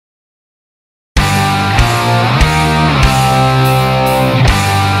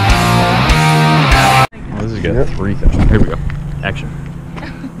to get 3,000. Here we go. Action.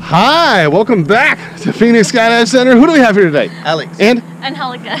 Hi, welcome back to Phoenix Skydive Center. Who do we have here today? Alex. And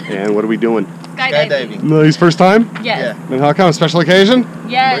Angelica. And what are we doing? Skydiving. Nice, first time? Yes. And how come? Special occasion?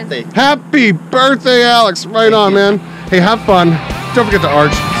 Yes. Birthday. Happy birthday, Alex. Right on, man. Hey, have fun. Don't forget to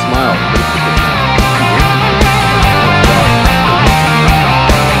arch, smile.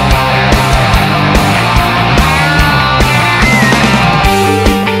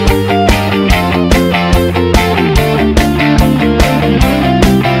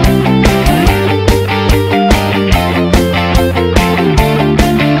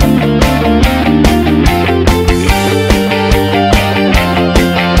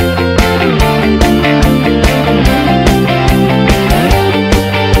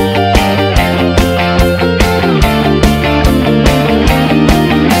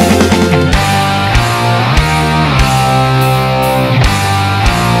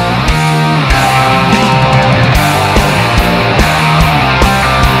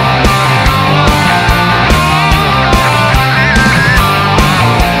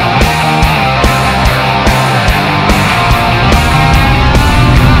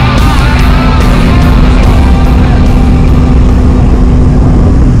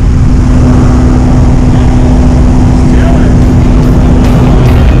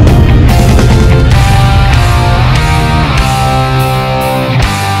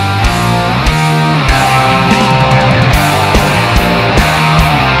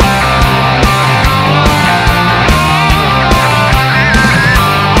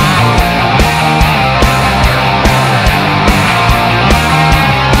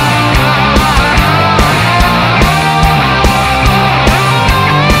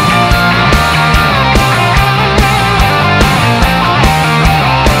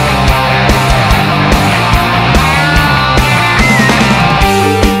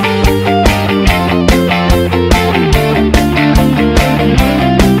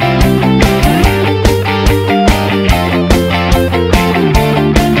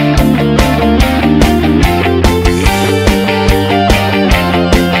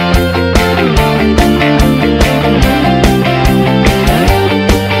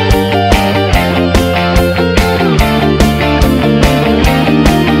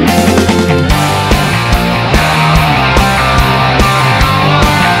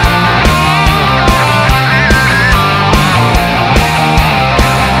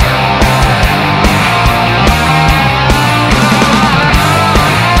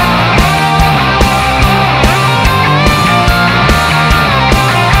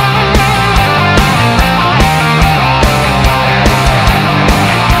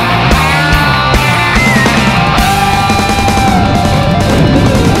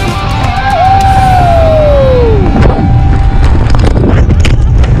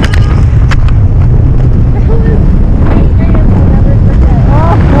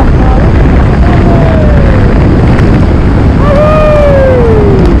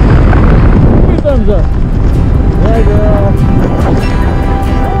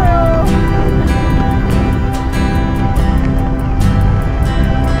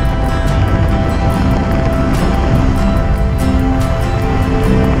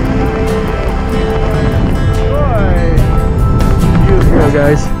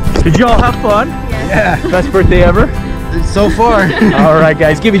 Guys, did you all have fun? Yes. Yeah. Best birthday ever? So far. All right,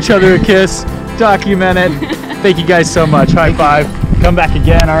 guys, give each other a kiss. Document it. Thank you guys so much. High five. Come back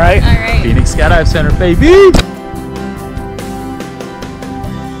again, all right? All right. Phoenix Skydive Center, baby.